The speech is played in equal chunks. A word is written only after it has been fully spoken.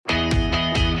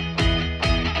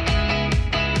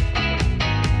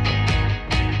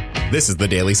This is the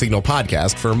Daily Signal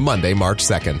podcast for Monday, March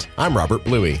 2nd. I'm Robert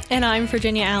Bluey. And I'm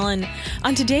Virginia Allen.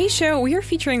 On today's show, we are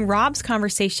featuring Rob's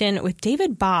conversation with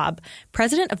David Bobb,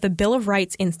 president of the Bill of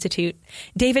Rights Institute.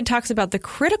 David talks about the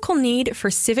critical need for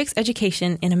civics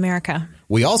education in America.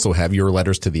 We also have your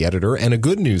letters to the editor and a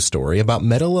good news story about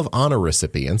Medal of Honor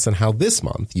recipients and how this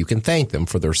month you can thank them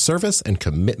for their service and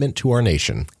commitment to our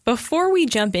nation. Before we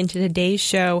jump into today's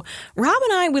show, Rob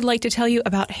and I would like to tell you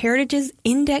about Heritage's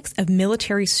Index of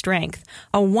Military Strength,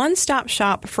 a one-stop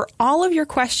shop for all of your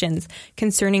questions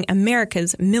concerning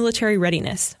America's military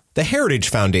readiness. The Heritage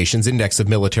Foundation's Index of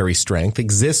Military Strength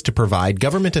exists to provide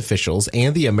government officials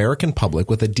and the American public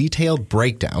with a detailed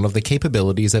breakdown of the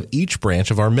capabilities of each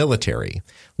branch of our military.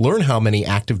 Learn how many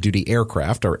active duty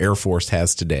aircraft our Air Force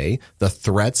has today, the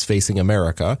threats facing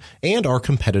America, and our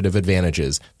competitive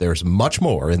advantages. There's much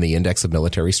more in the Index of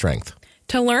Military Strength.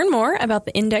 To learn more about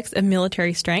the Index of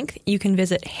Military Strength, you can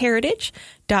visit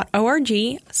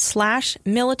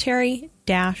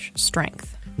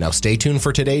heritage.org/military-strength. Now stay tuned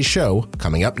for today's show,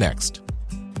 coming up next.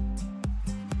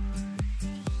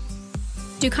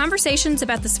 Do conversations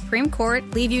about the Supreme Court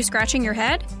leave you scratching your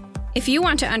head? If you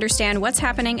want to understand what's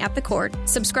happening at the court,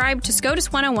 subscribe to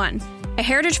SCOTUS 101, a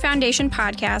Heritage Foundation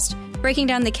podcast breaking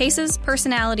down the cases,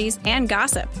 personalities, and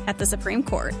gossip at the Supreme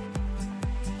Court.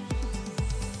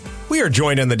 We are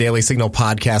joined on the Daily Signal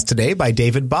podcast today by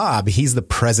David Bobb. He's the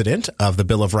president of the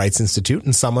Bill of Rights Institute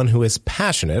and someone who is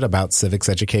passionate about civics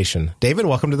education. David,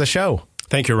 welcome to the show.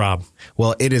 Thank you, Rob.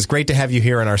 Well, it is great to have you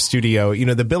here in our studio. You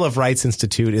know, the Bill of Rights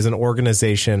Institute is an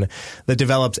organization that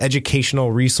develops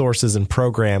educational resources and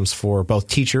programs for both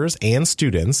teachers and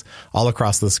students all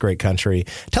across this great country.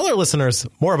 Tell our listeners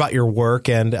more about your work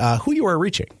and who you are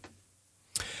reaching.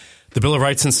 The Bill of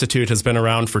Rights Institute has been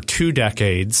around for 2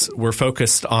 decades. We're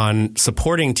focused on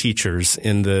supporting teachers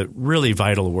in the really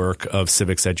vital work of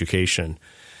civics education.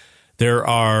 There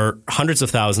are hundreds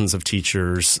of thousands of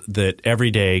teachers that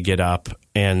every day get up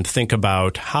and think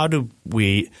about how do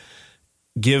we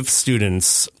give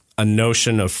students a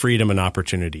notion of freedom and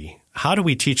opportunity? How do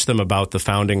we teach them about the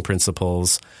founding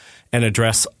principles and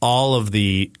address all of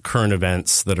the current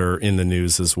events that are in the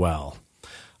news as well?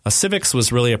 Civics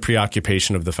was really a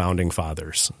preoccupation of the Founding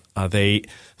Fathers. They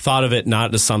thought of it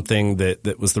not as something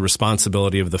that was the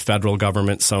responsibility of the federal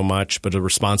government so much, but a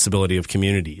responsibility of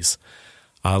communities.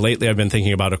 Lately, I've been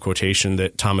thinking about a quotation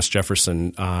that Thomas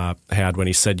Jefferson had when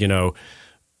he said, you know,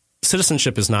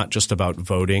 citizenship is not just about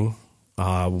voting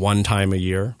one time a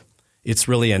year. It's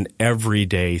really an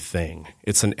everyday thing.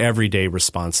 It's an everyday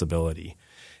responsibility.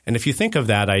 And if you think of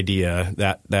that idea,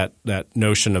 that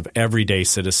notion of everyday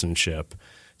citizenship,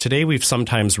 today, we've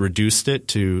sometimes reduced it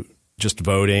to just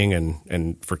voting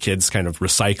and for kids kind of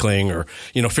recycling or,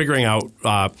 you know, figuring out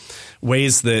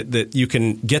ways that you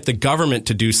can get the government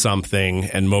to do something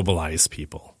and mobilize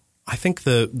people. I think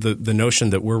the notion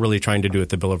that we're really trying to do at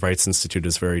the Bill of Rights Institute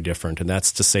is very different, and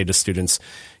that's to say to students,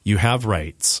 you have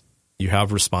rights, you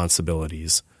have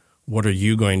responsibilities. What are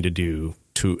you going to do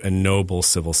to ennoble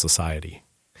civil society?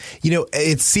 You know,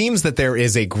 it seems that there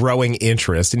is a growing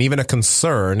interest and even a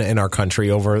concern in our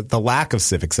country over the lack of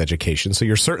civics education. So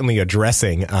you're certainly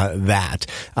addressing that.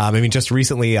 I mean, just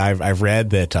recently I've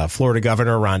read that Florida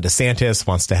Governor Ron DeSantis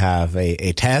wants to have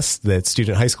a test that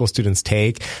high school students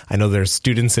take. I know there's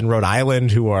students in Rhode Island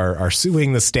who are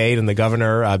suing the state and the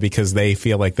governor because they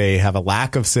feel like they have a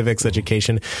lack of civics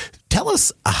education. Tell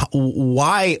us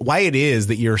why it is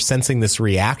that you're sensing this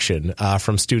reaction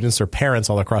from students or parents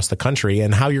all across the country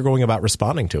and how you're going about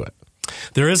responding to it.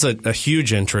 There is a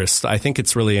huge interest. I think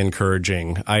it's really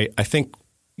encouraging. I think,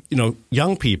 you know,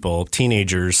 young people,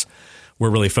 teenagers, we're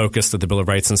really focused at the Bill of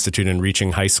Rights Institute in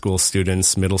reaching high school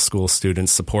students, middle school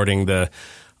students, supporting the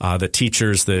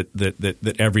teachers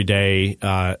that every day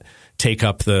take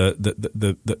up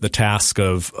the task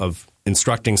of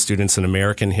instructing students in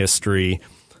American history,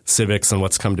 civics, and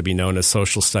what's come to be known as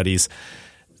social studies.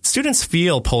 Students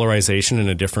feel polarization in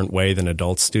a different way than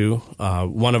adults do.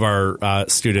 One of our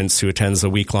students who attends a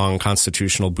week-long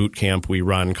constitutional boot camp we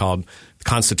run called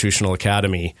Constitutional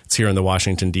Academy, it's here in the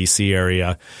Washington, D.C.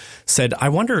 area, said, I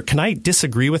wonder, can I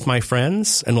disagree with my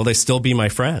friends and will they still be my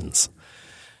friends?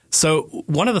 So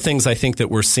one of the things I think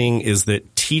that we're seeing is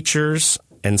that teachers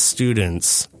and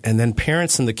students and then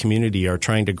parents in the community are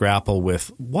trying to grapple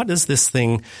with what is this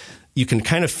thing. You can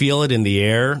kind of feel it in the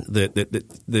air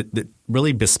that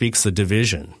really bespeaks the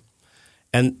division.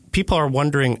 And people are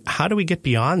wondering, how do we get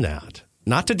beyond that?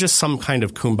 Not to just some kind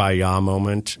of kumbaya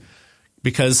moment,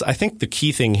 because I think the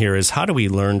key thing here is how do we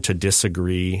learn to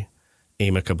disagree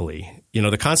amicably? You know,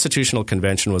 the Constitutional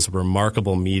Convention was a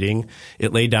remarkable meeting.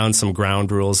 It laid down some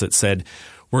ground rules. It said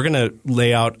we're going to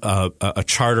lay out a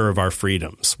charter of our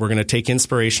freedoms. We're going to take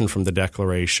inspiration from the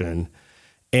Declaration.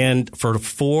 And for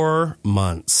 4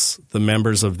 months, the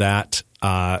members of that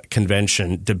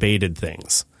convention debated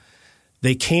things.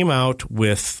 They came out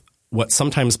with what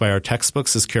sometimes by our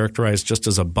textbooks is characterized just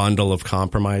as a bundle of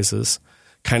compromises,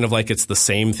 kind of like it's the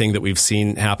same thing that we've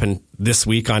seen happen this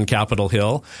week on Capitol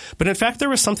Hill. But in fact, there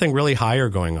was something really higher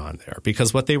going on there,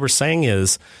 because what they were saying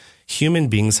is human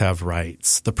beings have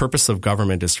rights. The purpose of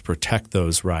government is to protect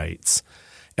those rights.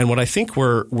 And what I think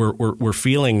we're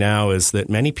feeling now is that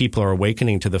many people are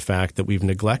awakening to the fact that we've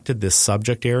neglected this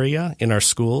subject area in our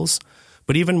schools.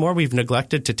 But even more, we've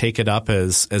neglected to take it up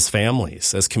as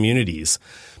families, as communities,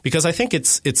 because I think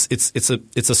it's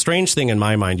a strange thing in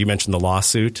my mind. You mentioned the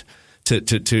lawsuit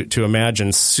to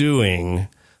imagine suing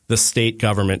the state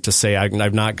government to say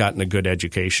I've not gotten a good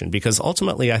education, because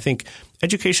ultimately I think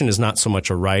education is not so much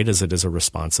a right as it is a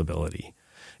responsibility.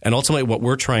 And ultimately what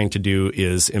we're trying to do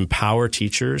is empower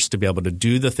teachers to be able to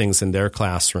do the things in their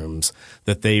classrooms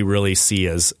that they really see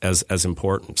as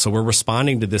important. So we're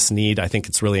responding to this need. I think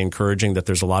it's really encouraging that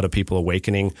there's a lot of people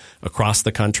awakening across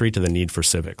the country to the need for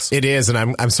civics. It is, and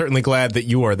I'm certainly glad that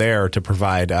you are there to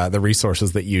provide the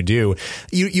resources that you do.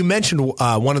 You mentioned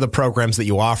one of the programs that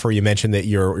you offer. You mentioned that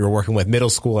you're working with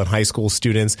middle school and high school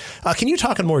students. Can you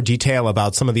talk in more detail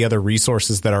about some of the other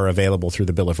resources that are available through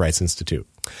the Bill of Rights Institute?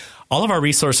 All of our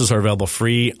resources are available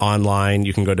free online.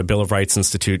 You can go to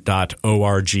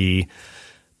billofrightsinstitute.org.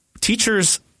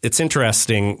 Teachers, it's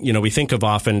interesting. We think of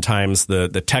oftentimes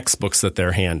the textbooks that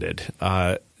they're handed.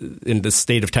 In the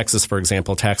state of Texas, for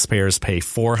example, taxpayers pay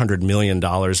 $400 million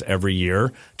every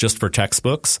year just for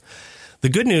textbooks. The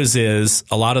good news is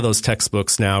a lot of those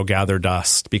textbooks now gather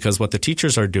dust, because what the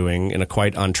teachers are doing in a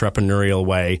quite entrepreneurial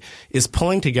way is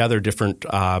pulling together different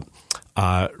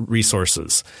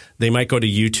resources. They might go to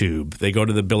YouTube. They go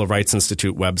to the Bill of Rights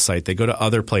Institute website. They go to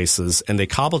other places, and they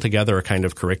cobble together a kind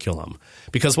of curriculum.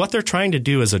 Because what they're trying to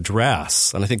do is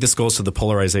address, and I think this goes to the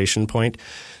polarization point,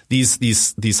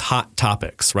 these hot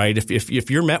topics, right? If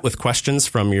you're met with questions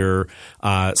from your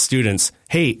students,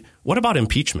 hey, what about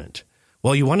impeachment?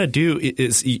 Well, you want to do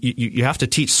is you have to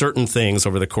teach certain things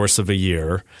over the course of a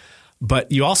year,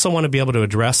 but you also want to be able to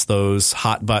address those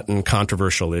hot button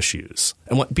controversial issues.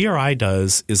 And what BRI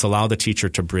does is allow the teacher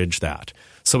to bridge that.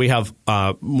 So we have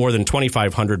more than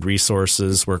 2,500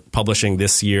 resources. We're publishing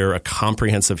this year a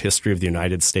comprehensive history of the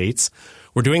United States.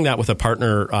 We're doing that with a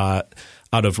partner out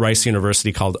of Rice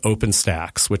University called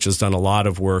OpenStax, which has done a lot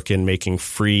of work in making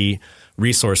free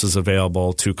resources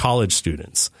available to college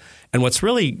students. And what's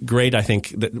really great, I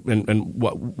think,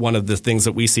 one of the things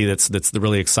that we see that's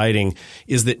really exciting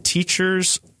is that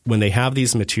teachers, when they have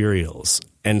these materials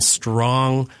and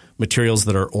strong materials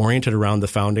that are oriented around the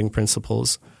founding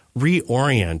principles,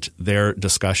 reorient their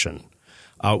discussion.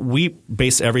 We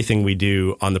base everything we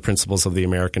do on the principles of the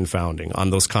American founding, on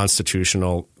those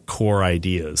constitutional core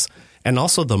ideas, and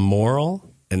also the moral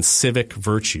and civic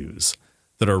virtues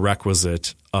that are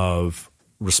requisite of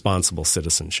responsible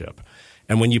citizenship.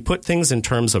 And when you put things in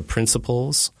terms of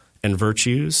principles and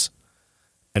virtues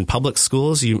and public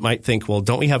schools, you might think, well,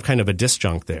 don't we have kind of a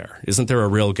disjunct there? Isn't there a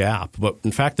real gap? But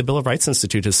in fact, the Bill of Rights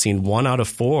Institute has seen 1 out of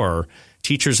 4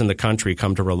 teachers in the country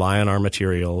come to rely on our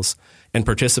materials and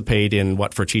participate in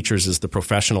what for teachers is the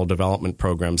professional development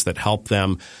programs that help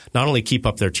them not only keep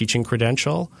up their teaching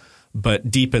credential,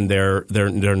 but deepen their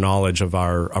knowledge of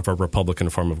our Republican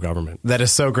form of government. That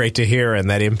is so great to hear, and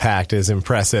that impact is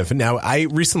impressive. Now, I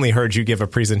recently heard you give a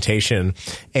presentation,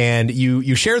 and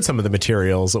you shared some of the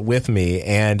materials with me,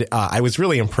 and I was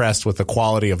really impressed with the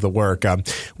quality of the work.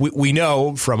 We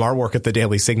know from our work at the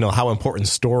Daily Signal how important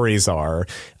stories are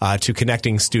to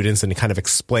connecting students and kind of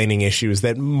explaining issues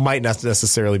that might not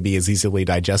necessarily be as easily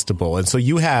digestible. And so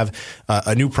you have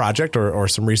a new project or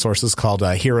some resources called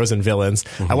Heroes and Villains.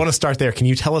 Mm-hmm. I want to start there. Can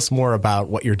you tell us more about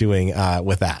what you're doing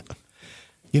with that?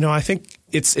 I think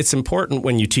it's important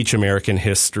when you teach American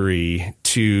history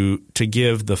to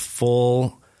give the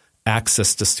full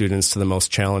access to students to the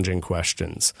most challenging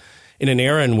questions. In an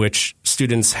era in which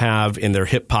students have in their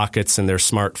hip pockets and their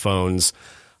smartphones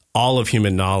all of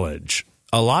human knowledge,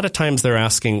 a lot of times they're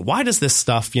asking, why does this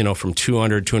stuff, from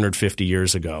 200, 250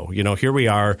 years ago? Here we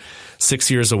are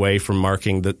 6 years away from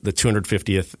marking the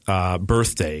 250th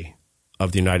birthday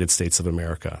of the United States of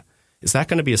America. Is that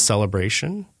going to be a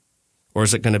celebration, or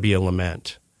is it going to be a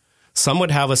lament? Some would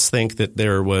have us think that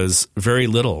there was very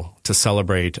little to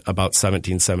celebrate about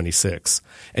 1776.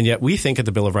 And yet we think at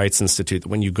the Bill of Rights Institute that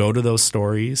when you go to those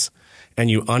stories and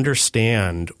you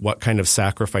understand what kind of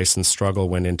sacrifice and struggle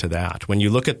went into that. When you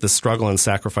look at the struggle and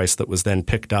sacrifice that was then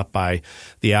picked up by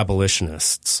the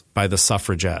abolitionists, by the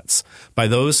suffragettes, by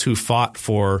those who fought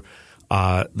for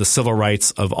the civil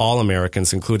rights of all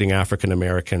Americans, including African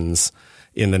Americans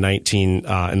in the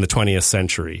 20th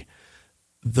century,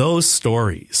 those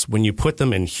stories, when you put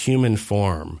them in human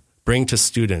form, bring to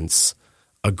students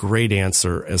a great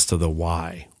answer as to the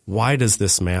why. Why does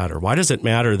this matter? Why does it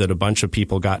matter that a bunch of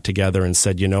people got together and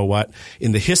said, you know what?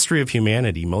 In the history of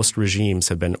humanity, most regimes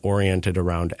have been oriented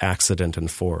around accident and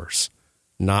force,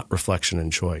 not reflection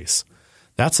and choice.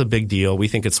 That's a big deal. We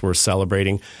think it's worth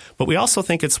celebrating, but we also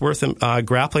think it's worth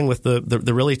grappling with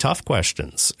the really tough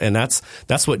questions. And that's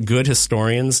what good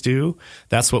historians do.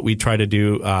 That's what we try to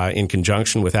do in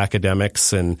conjunction with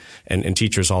academics and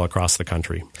teachers all across the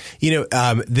country. You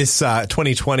know, this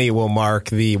 2020 will mark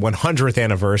the 100th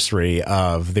anniversary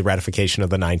of the ratification of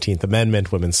the 19th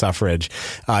Amendment, women's suffrage.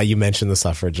 You mentioned the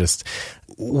suffragists.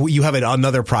 You have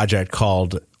another project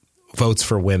called Votes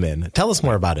for Women. Tell us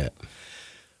more about it.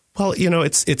 Well, you know,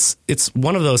 it's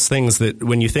one of those things that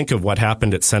when you think of what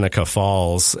happened at Seneca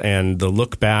Falls and the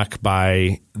look back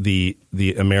by the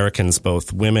Americans,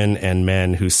 both women and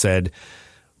men, who said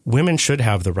women should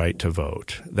have the right to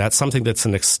vote. That's something that's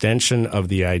an extension of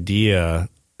the idea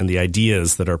and the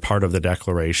ideas that are part of the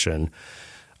Declaration.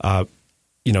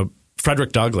 You know,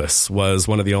 Frederick Douglass was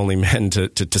one of the only men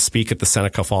to speak at the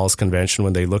Seneca Falls Convention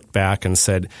when they looked back and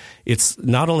said, it's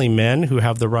not only men who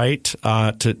have the right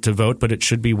to vote, but it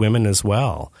should be women as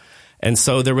well. And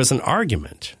so there was an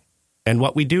argument. And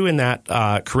what we do in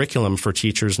that curriculum for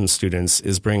teachers and students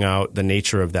is bring out the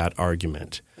nature of that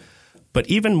argument. But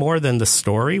even more than the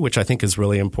story, which I think is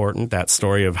really important, that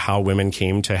story of how women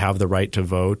came to have the right to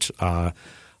vote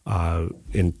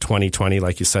in 2020,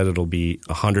 like you said, it'll be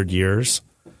 100 years.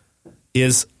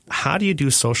 Is how do you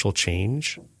do social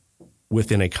change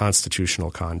within a constitutional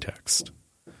context?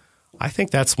 I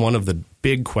think that's one of the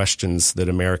big questions that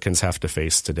Americans have to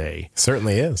face today.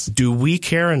 Certainly is. Do we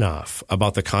care enough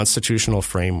about the constitutional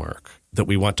framework that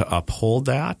we want to uphold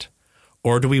that,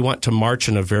 or do we want to march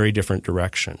in a very different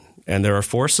direction? And there are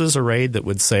forces arrayed that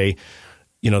would say,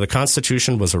 you know, the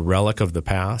Constitution was a relic of the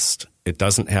past. It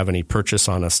doesn't have any purchase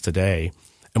on us today.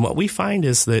 And what we find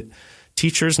is that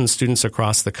teachers and students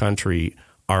across the country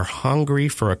are hungry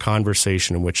for a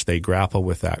conversation in which they grapple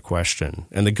with that question.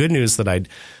 And the good news that I'd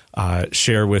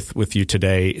share with you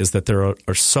today is that there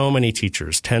are so many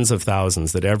teachers, tens of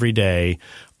thousands, that every day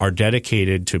are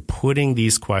dedicated to putting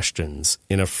these questions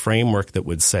in a framework that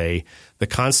would say the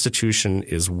Constitution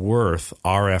is worth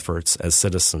our efforts as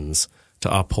citizens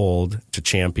to uphold, to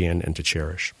champion, and to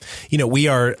cherish. You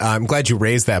know, I'm glad you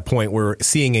raised that point. We're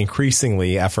seeing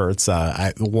increasingly efforts.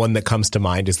 One that comes to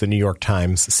mind is the New York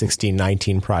Times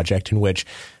 1619 project, in which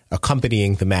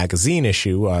accompanying the magazine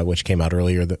issue, which came out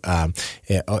earlier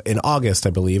in August, I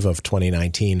believe, of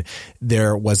 2019,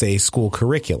 there was a school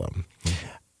curriculum.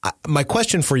 My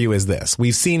question for you is this.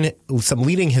 We've seen some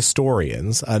leading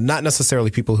historians, not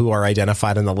necessarily people who are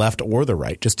identified on the left or the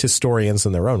right, just historians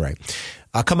in their own right,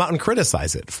 come out and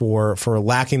criticize it for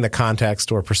lacking the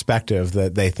context or perspective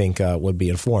that they think would be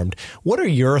informed. What are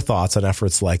your thoughts on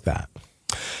efforts like that?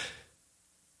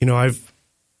 You know, I've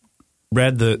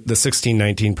read the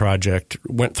 1619 project,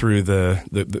 went through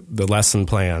the lesson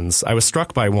plans. I was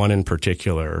struck by one in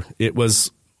particular. It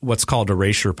was what's called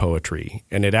erasure poetry,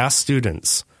 and it asked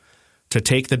students to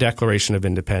take the Declaration of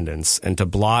Independence and to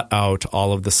blot out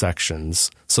all of the sections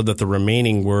so that the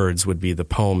remaining words would be the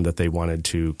poem that they wanted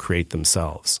to create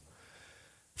themselves.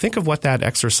 Think of what that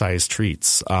exercise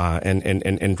treats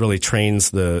and really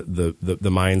trains the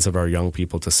minds of our young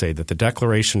people to say that the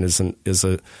Declaration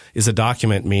is a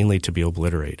document mainly to be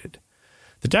obliterated.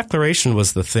 The Declaration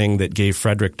was the thing that gave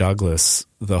Frederick Douglass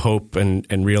the hope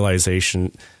and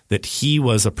realization that he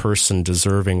was a person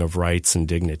deserving of rights and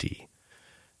dignity.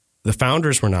 The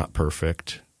founders were not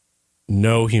perfect.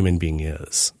 No human being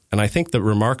is. And I think the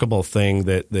remarkable thing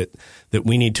that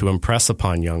we need to impress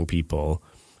upon young people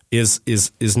is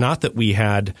not that we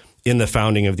had in the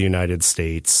founding of the United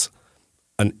States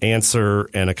an answer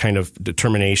and a kind of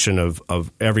determination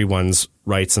of everyone's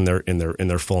rights in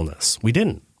their fullness. We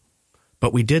didn't.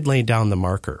 But we did lay down the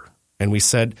marker, and we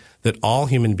said that all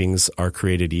human beings are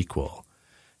created equal.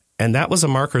 And that was a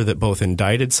marker that both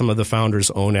indicted some of the founders'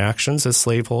 own actions as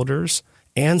slaveholders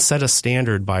and set a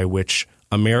standard by which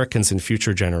Americans in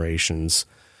future generations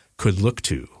could look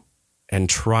to and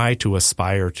try to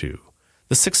aspire to.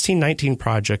 The 1619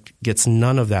 Project gets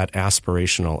none of that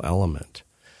aspirational element.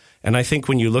 And I think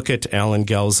when you look at Alan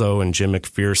Gelzo and Jim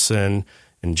McPherson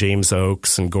and James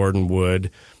Oakes and Gordon Wood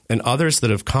and others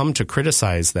that have come to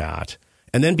criticize that,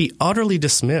 and then be utterly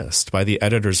dismissed by the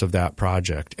editors of that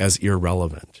project as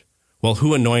irrelevant. Well,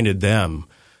 who anointed them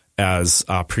as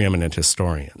preeminent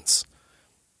historians?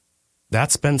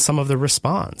 That's been some of the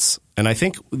response. And I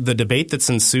think the debate that's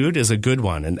ensued is a good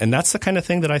one. And that's the kind of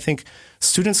thing that I think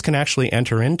students can actually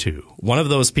enter into. One of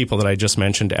those people that I just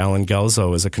mentioned, Alan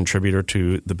Gelzo, is a contributor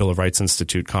to the Bill of Rights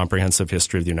Institute Comprehensive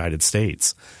History of the United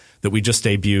States that we just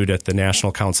debuted at the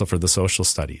National Council for the Social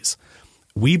Studies.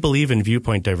 We believe in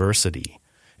viewpoint diversity.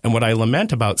 And what I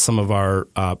lament about some of our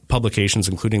publications,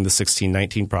 including the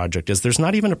 1619 Project, is there's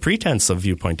not even a pretense of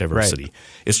viewpoint diversity. Right.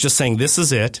 It's just saying this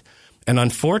is it. And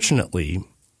unfortunately,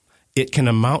 it can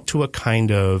amount to a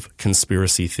kind of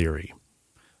conspiracy theory.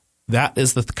 That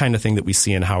is the kind of thing that we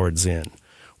see in Howard Zinn,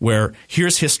 where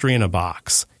here's history in a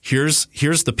box. Here's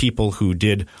the people who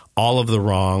did all of the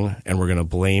wrong, and we're going to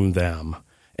blame them.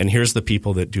 And here's the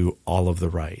people that do all of the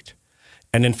right.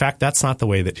 And in fact, that's not the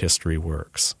way that history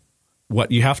works.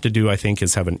 What you have to do, I think,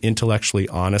 is have an intellectually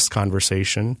honest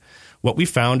conversation. What we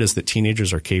found is that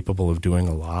teenagers are capable of doing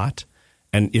a lot.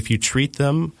 And if you treat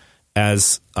them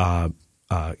as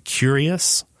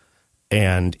curious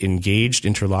and engaged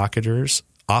interlocutors,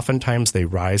 oftentimes they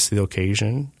rise to the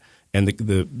occasion. And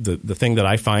the thing that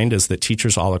I find is that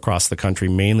teachers all across the country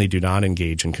mainly do not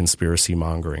engage in conspiracy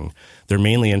mongering. They're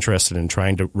mainly interested in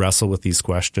trying to wrestle with these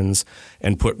questions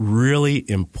and put really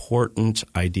important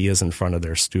ideas in front of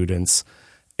their students,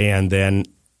 and then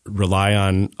rely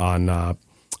on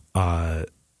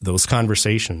those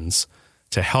conversations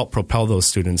to help propel those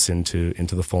students into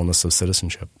the fullness of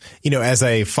citizenship. You know, as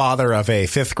a father of a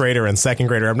fifth grader and second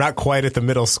grader, I'm not quite at the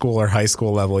middle school or high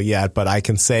school level yet, but I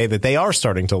can say that they are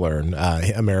starting to learn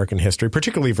American history,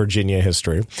 particularly Virginia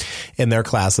history, in their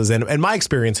classes. And my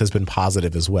experience has been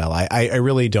positive as well. I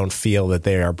really don't feel that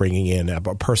they are bringing in a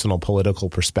personal political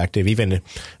perspective, even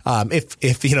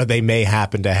if you know, they may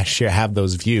happen to have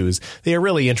those views. They are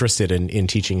really interested in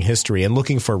teaching history and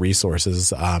looking for resources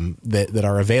that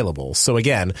are available. So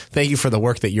again, thank you for the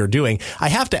work that you're doing. I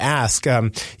have to ask,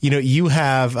 you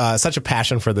have such a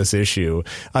passion for this issue.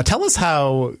 Tell us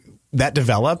how that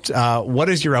developed. What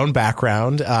is your own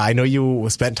background? I know you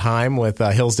spent time with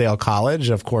Hillsdale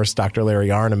College. Of course, Dr. Larry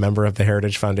Yarn, a member of the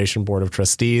Heritage Foundation Board of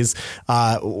Trustees.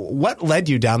 What led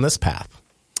you down this path?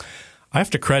 I have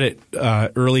to credit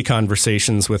early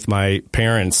conversations with my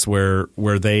parents where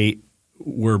they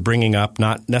were bringing up,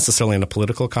 not necessarily in a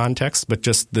political context, but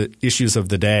just the issues of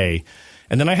the day.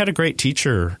 And then I had a great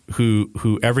teacher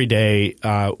who every day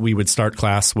we would start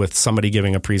class with somebody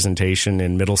giving a presentation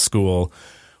in middle school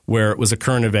where it was a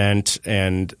current event,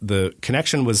 and the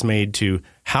connection was made to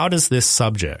how does this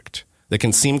subject that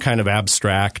can seem kind of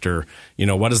abstract, or,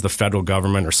 what does the federal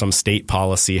government or some state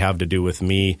policy have to do with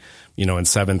me, in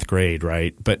seventh grade,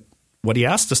 right? But what he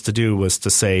asked us to do was to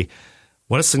say,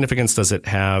 what significance does it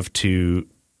have to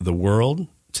the world,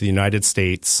 to the United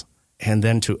States, and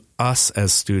then to us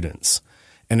as students?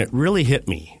 And it really hit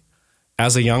me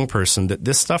as a young person that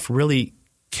this stuff really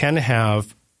can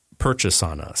have purchase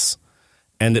on us,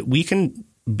 and that we can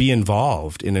be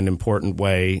involved in an important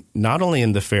way, not only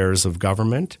in the affairs of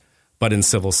government, but in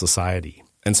civil society.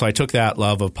 And so I took that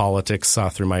love of politics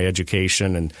through my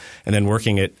education and then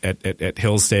working at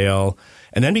Hillsdale,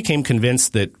 and then became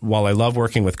convinced that while I love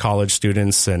working with college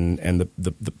students and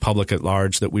the public at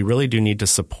large, that we really do need to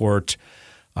support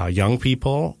young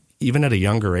people, even at a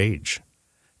younger age,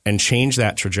 and change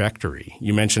that trajectory.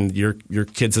 You mentioned your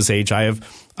kids' age. I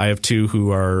have two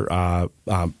who are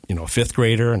a fifth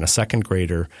grader and a second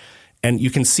grader, and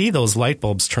you can see those light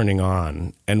bulbs turning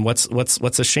on. And what's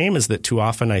a shame is that too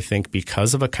often, I think,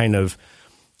 because of a kind of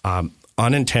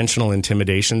unintentional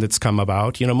intimidation that's come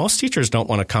about, most teachers don't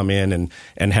want to come in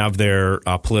and have their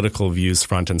political views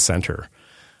front and center,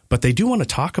 but they do want to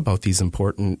talk about these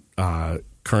important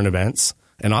current events.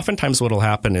 And oftentimes what will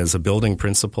happen is a building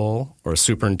principal or a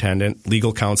superintendent,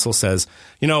 legal counsel says,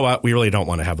 you know what, we really don't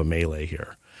want to have a melee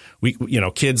here.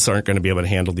 Kids aren't going to be able to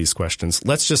handle these questions.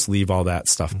 Let's just leave all that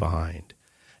stuff behind.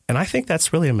 And I think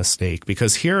that's really a mistake,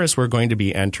 because here as we're going to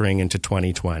be entering into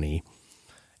 2020,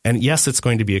 and yes, it's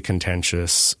going to be a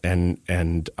contentious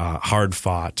and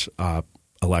hard-fought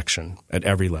election at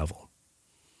every level.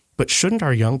 But shouldn't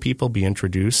our young people be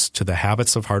introduced to the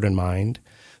habits of heart and mind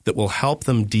that will help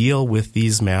them deal with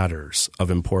these matters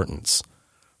of importance,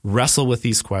 wrestle with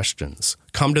these questions,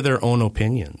 come to their own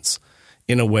opinions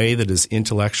in a way that is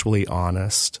intellectually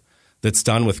honest, that's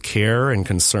done with care and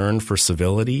concern for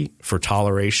civility, for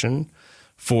toleration,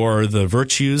 for the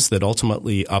virtues that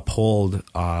ultimately uphold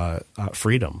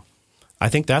freedom? I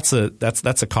think that's a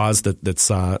cause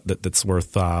that's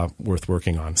worth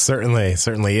working on.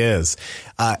 Certainly is.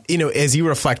 As you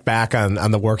reflect back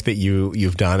on the work that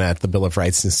you've done at the Bill of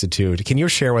Rights Institute, can you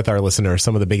share with our listeners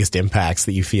some of the biggest impacts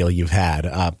that you feel you've had,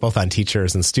 both on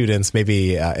teachers and students?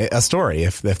 Maybe a story,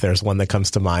 if there's one that comes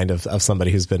to mind of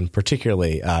somebody who's been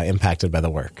particularly impacted by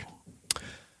the work.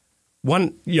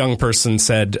 One young person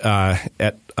said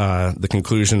at the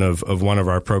conclusion of one of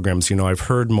our programs, I've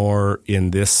heard more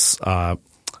in this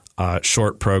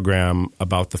short program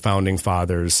about the Founding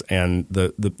Fathers and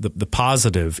the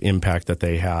positive impact that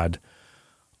they had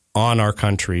on our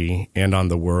country and on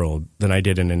the world than I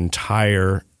did an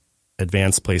entire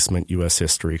advanced placement U.S.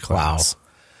 history class. Wow.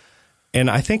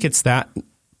 And I think it's that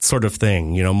sort of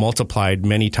thing, multiplied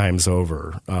many times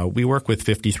over. We work with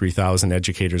 53,000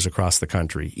 educators across the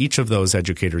country. Each of those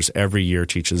educators every year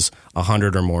teaches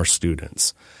 100 or more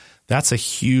students. That's a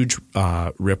huge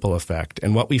ripple effect.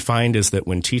 And what we find is that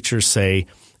when teachers say,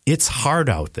 it's hard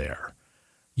out there,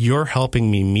 you're helping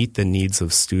me meet the needs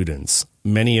of students,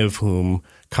 many of whom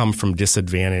come from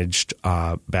disadvantaged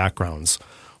backgrounds.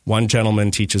 One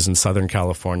gentleman teaches in Southern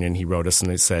California, and he wrote us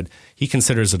and he said he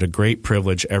considers it a great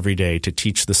privilege every day to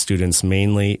teach the students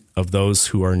mainly of those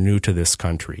who are new to this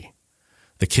country,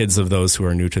 the kids of those who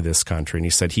are new to this country. And he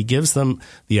said he gives them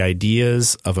the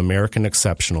ideas of American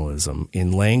exceptionalism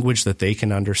in language that they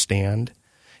can understand,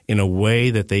 in a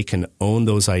way that they can own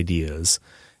those ideas.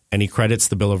 And he credits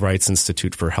the Bill of Rights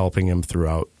Institute for helping him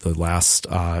throughout the last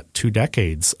 2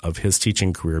 decades of his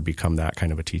teaching career become that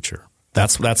kind of a teacher.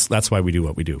 That's why we do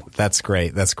what we do. That's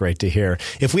great. That's great to hear.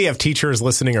 If we have teachers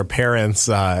listening or parents,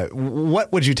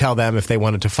 what would you tell them if they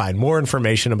wanted to find more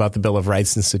information about the Bill of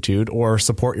Rights Institute or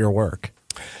support your work?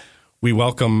 We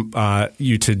welcome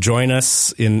you to join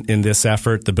us in this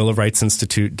effort. The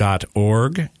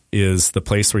BillofRightsInstitute.org is the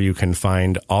place where you can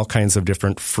find all kinds of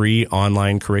different free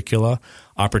online curricula,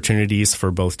 opportunities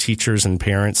for both teachers and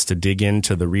parents to dig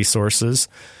into the resources,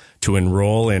 to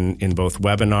enroll in both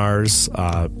webinars,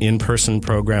 in-person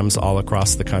programs all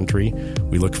across the country.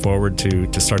 We look forward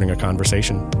to starting a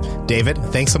conversation. David,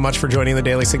 thanks so much for joining the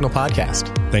Daily Signal podcast.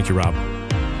 Thank you, Rob.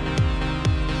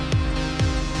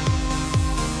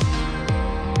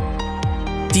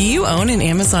 Do you own an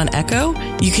Amazon Echo?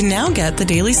 You can now get the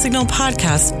Daily Signal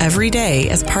podcast every day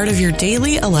as part of your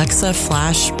daily Alexa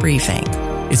flash briefing.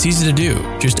 It's easy to do.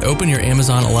 Just open your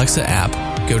Amazon Alexa app,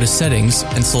 go to Settings,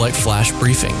 and select Flash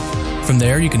Briefing. From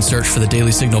there, you can search for the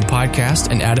Daily Signal podcast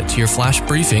and add it to your Flash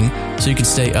Briefing so you can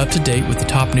stay up to date with the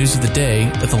top news of the day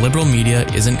that the liberal media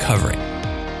isn't covering.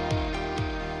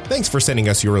 Thanks for sending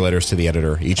us your letters to the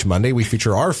editor. Each Monday, we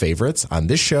feature our favorites on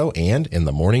this show and in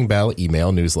the Morning Bell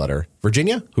email newsletter.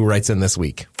 Virginia, who writes in this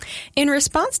week? In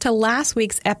response to last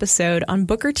week's episode on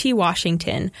Booker T.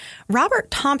 Washington, Robert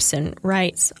Thompson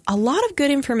writes, "A lot of good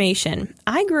information.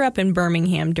 I grew up in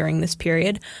Birmingham during this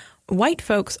period. White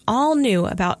folks all knew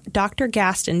about Dr.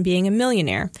 Gaston being a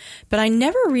millionaire, but I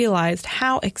never realized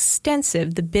how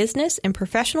extensive the business and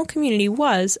professional community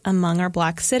was among our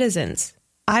black citizens.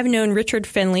 I've known Richard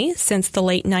Finley since the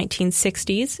late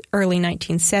 1960s, early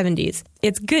 1970s.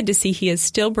 It's good to see he is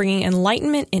still bringing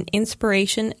enlightenment and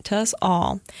inspiration to us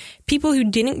all. People who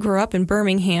didn't grow up in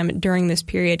Birmingham during this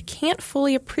period can't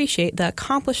fully appreciate the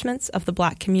accomplishments of the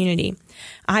black community.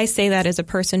 I say that as a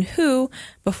person who,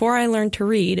 before I learned to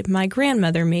read, my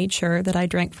grandmother made sure that I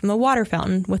drank from the water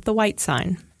fountain with the white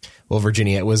sign." Well,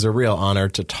 Virginia, it was a real honor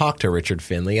to talk to Richard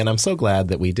Finley, and I'm so glad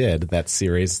that we did that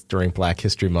series during Black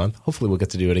History Month. Hopefully we'll get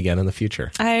to do it again in the future.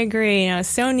 I agree. It's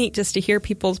so neat just to hear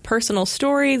people's personal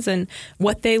stories and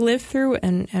what they lived through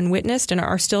and witnessed and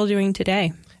are still doing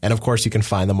today. And, of course, you can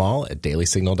find them all at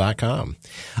dailysignal.com.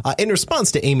 In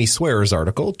response to Amy Swearer's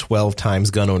article, 12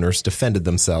 times gun owners defended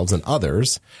themselves and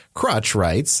others, Crutch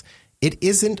writes, "It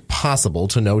isn't possible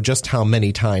to know just how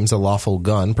many times a lawful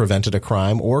gun prevented a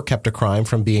crime or kept a crime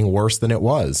from being worse than it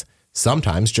was.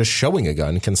 Sometimes just showing a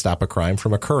gun can stop a crime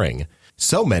from occurring.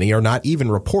 So many are not even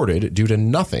reported due to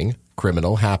nothing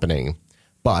criminal happening.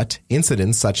 But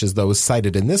incidents such as those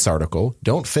cited in this article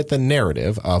don't fit the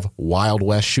narrative of Wild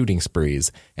West shooting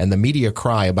sprees and the media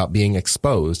cry about being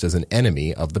exposed as an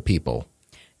enemy of the people."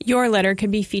 Your letter could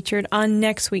be featured on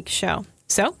next week's show.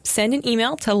 So send an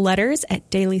email to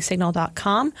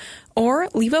letters@dailysignal.com or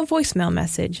leave a voicemail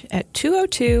message at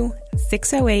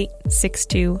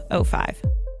 202-608-6205.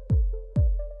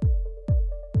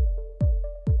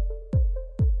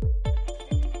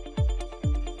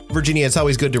 Virginia, it's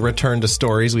always good to return to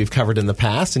stories we've covered in the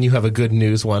past, and you have a good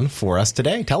news one for us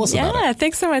today. Tell us about it. Yeah,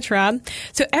 thanks so much, Rob.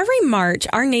 So every March,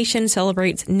 our nation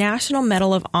celebrates National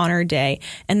Medal of Honor Day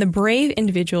and the brave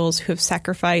individuals who have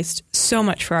sacrificed so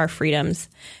much for our freedoms.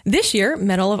 This year,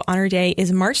 Medal of Honor Day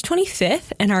is March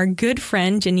 25th, and our good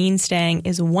friend Janine Stang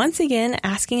is once again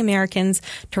asking Americans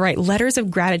to write letters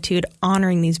of gratitude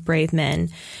honoring these brave men.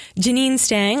 Janine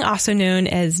Stang, also known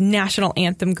as National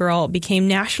Anthem Girl, became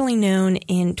nationally known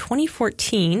in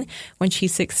 2014 when she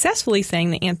successfully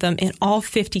sang the anthem in all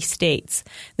 50 states.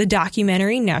 The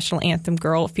documentary National Anthem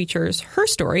Girl features her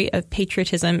story of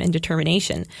patriotism and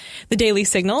determination. The Daily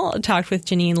Signal talked with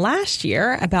Janine last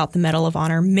year about the Medal of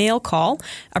Honor mail call,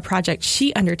 a project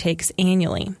she undertakes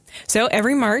annually. So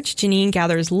every March, Janine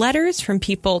gathers letters from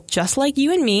people just like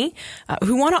you and me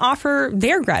who want to offer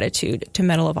their gratitude to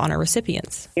Medal of Honor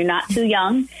recipients. You're not too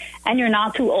young and you're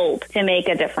not too old to make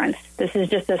a difference. This is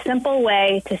just a simple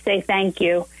way to say thank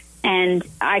you. And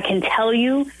I can tell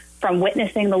you from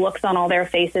witnessing the looks on all their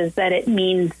faces that it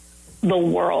means the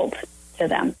world to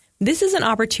them. This is an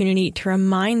opportunity to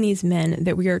remind these men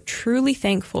that we are truly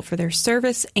thankful for their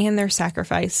service and their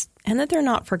sacrifice, and that they're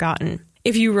not forgotten.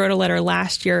 If you wrote a letter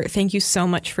last year, thank you so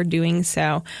much for doing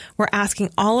so. We're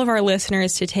asking all of our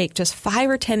listeners to take just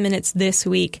 5 or 10 minutes this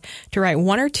week to write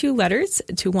 1 or 2 letters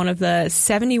to one of the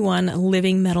 71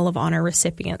 living Medal of Honor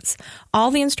recipients. All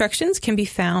the instructions can be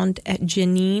found at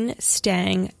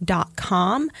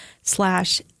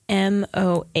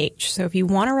JanineStang.com/MOH. So if you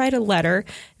want to write a letter,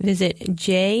 visit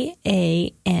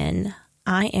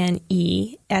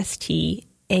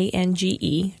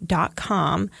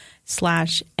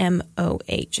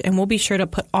JanineStange.com/MOH. And we'll be sure to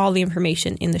put all the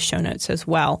information in the show notes as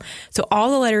well. So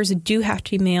all the letters do have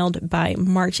to be mailed by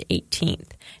March 18th.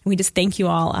 And we just thank you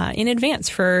all in advance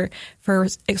for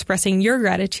expressing your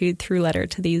gratitude through letter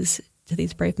to these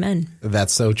brave men.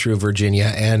 That's so true,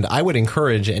 Virginia. And I would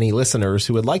encourage any listeners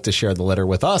who would like to share the letter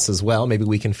with us as well. Maybe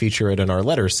we can feature it in our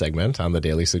letters segment on the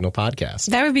Daily Signal podcast.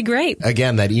 That would be great.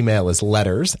 Again, that email is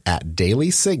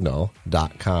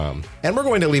letters@dailysignal.com. And we're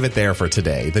going to leave it there for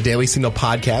today. The Daily Signal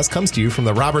podcast comes to you from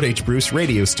the Robert H. Bruce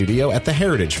radio studio at the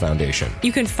Heritage Foundation.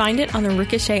 You can find it on the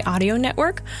Ricochet Audio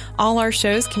Network. All our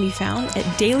shows can be found at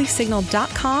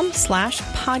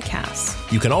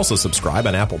dailysignal.com/podcasts. You can also subscribe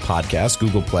on Apple Podcasts,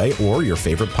 Google Play, or your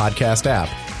favorite podcast app.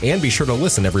 And be sure to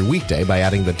listen every weekday by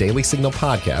adding the Daily Signal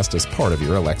podcast as part of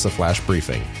your Alexa Flash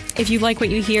Briefing. If you like what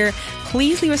you hear,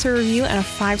 please leave us a review and a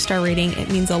 5-star rating.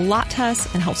 It means a lot to us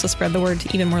and helps us spread the word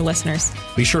to even more listeners.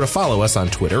 Be sure to follow us on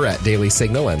Twitter at Daily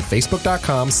Signal and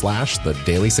Facebook.com/The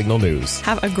Daily Signal News.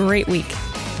 Have a great week.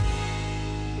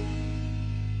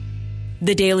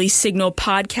 The Daily Signal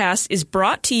podcast is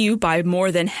brought to you by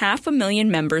more than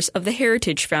 500,000 members of the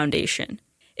Heritage Foundation.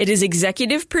 It is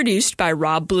executive produced by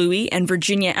Rob Bluey and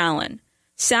Virginia Allen.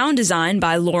 Sound design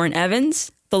by Lauren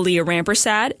Evans, Valia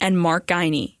Rampersad, and Mark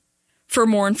Guiney. For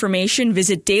more information,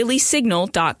 visit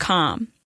dailysignal.com.